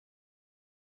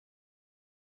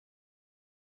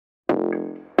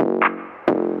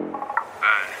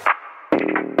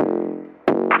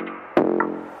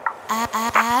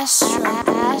Astro.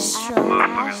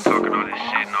 Motherfuckers talking all this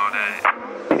shit and all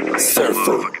that.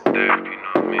 Surfer. Motherfucking therapy, you know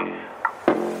what I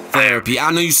mean? Therapy,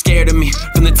 I know you scared of me.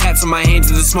 From the tats on my hands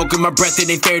to the smoke in my breath, it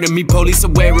ain't fair to me. Police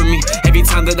aware of me. Every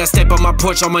time that I step on my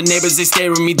porch, all my neighbors, they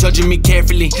stare at me, judging me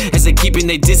carefully as they keeping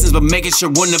their distance, but making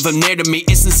sure one of them near to me.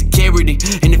 It's insecurity,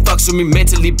 and it fucks with me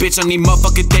mentally. Bitch, I need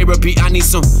motherfucking therapy. I need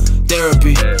some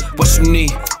therapy. What you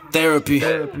need? Therapy.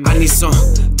 I need some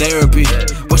therapy.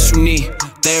 What you need?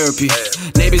 Therapy.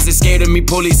 Neighbors, they scared of me.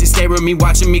 Police, they stare at me,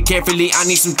 watching me carefully. I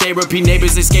need some therapy.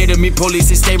 Neighbors, they scared of me. Police,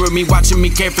 they stare at me, watching me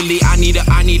carefully. I need a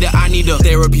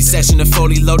therapy session. A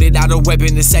fully loaded out a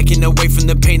weapon. A second away from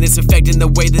the pain that's affecting the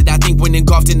way that I think when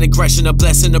engulfed in aggression. A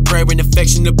blessing, a prayer, and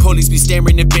affection. The police be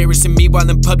staring, embarrassing me while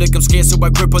in public. I'm scared, so I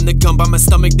grip on the gun by my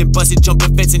stomach, then bust it, jump a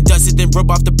fence and dust it, then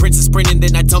rub off the prints and sprint, and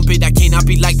then I dump it. I cannot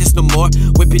be like this no more.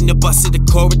 Whipping the bus to the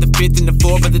core with the fifth and the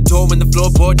floor by the door and the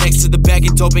floorboard next to the bag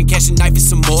and dope and cash a knife and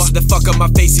some more. So the fuck up my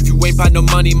face if you ain't buy no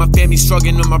money. My family's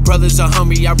struggling and my brothers are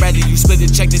hungry. I'd rather you split the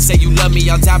check than say you love me.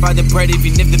 I'll die by the bread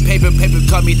even if the paper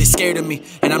cut me. They scared of me,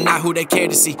 and I'm not who they care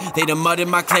to see. They done mud in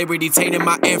my clarity, tainted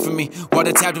my air for me.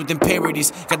 Water tapped with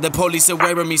impurities. Got the police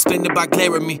aware of me, splendid by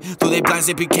glare at me. Through their blinds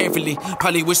they peek carefully.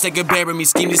 Probably wish they could bury me.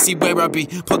 Scheme to see where I be.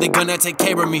 Pull the gun out, take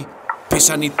care of me. Bitch,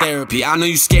 I need therapy. I know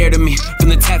you scared of me. From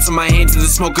the tats on my hands to the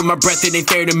smoke in my breath, it ain't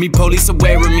fair to me. Police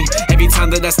aware of me. Every time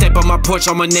that I step on my porch,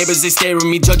 all my neighbors, they stare at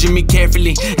me, judging me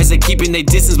carefully as they keeping their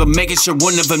distance, but making sure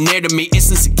one of them near to me. It's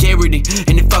insecurity,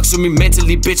 and it fucks with me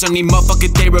mentally. Bitch, I need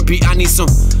motherfucking therapy. I need some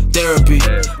therapy.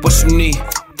 What you need?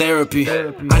 Therapy.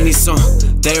 I need some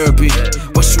therapy.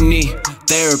 What you need?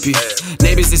 Therapy.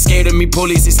 Neighbors, they scared of me.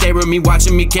 Police, they stare at me,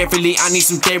 watching me carefully. I need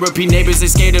some therapy. Neighbors, they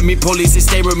scared of me. Police, they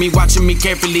stare at me, watching me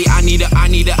carefully. I need a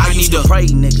pray,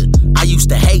 nigga. I used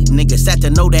to hate niggas. Had to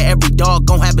know that every dog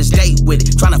gon' have his date with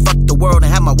it. Tryna fuck the world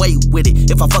and have my way with it.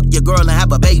 If I fuck your girl and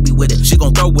have a baby with it, she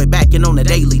gon' throw it back in on the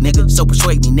daily, nigga. So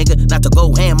persuade me, nigga, not to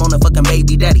go ham on the fucking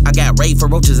baby daddy. I got raid for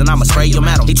roaches and I'ma spray them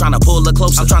at him. He tryna pull her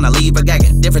closer, I'm tryna leave her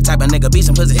gagging. Different type of nigga, be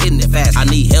some pussy hitting it fast. I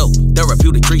need help,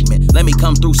 therapeutic treatment. Let me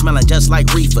come through smelling just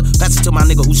like reefer. Pass it to my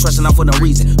nigga who's stressing out for no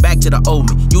reason. Back to the old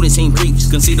me, you done seen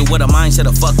briefs. Consider what a mindset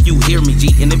of fuck you, hear me,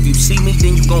 G. And if you see me,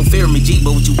 then you gon' fear me, G.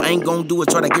 But what you ain't gon' do is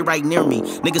try to get right near me.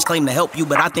 Niggas claim to help you,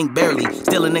 but I think barely.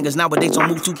 Stealing niggas nowadays don't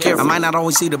move too careful. I might not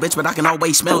always see the bitch, but I can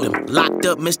always smell them. Locked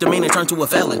up misdemeanor turned to a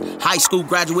felon. High school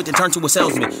graduate then turned to a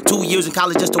salesman. 2 years in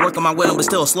college just to work on my will, but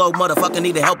still a slow motherfucker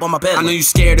needed help on my pedal. I know you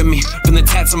scared of me. From the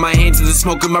tats on my hands to the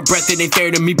smoke in my breath, it ain't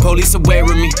fair to me. Police aware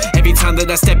of me. Every time that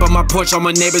I step on my porch, all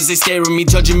my neighbors, they stare at me,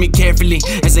 judging me carefully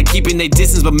as they keeping their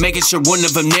distance, but making sure one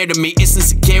of them near to me. It's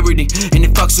insecurity, and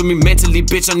it fucks with me mentally.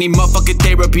 Bitch, I need motherfucking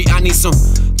therapy. I need some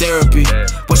therapy.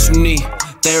 What you need?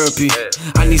 Therapy.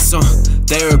 I need some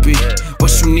therapy.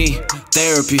 What you need?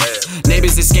 Therapy.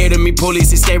 Neighbors, they scared of me.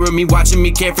 Police, they stare at me, watching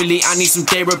me carefully. I need some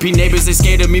therapy. Neighbors, they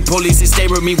scared of me. Police, they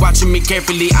stare at me, watching me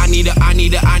carefully. I need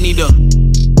a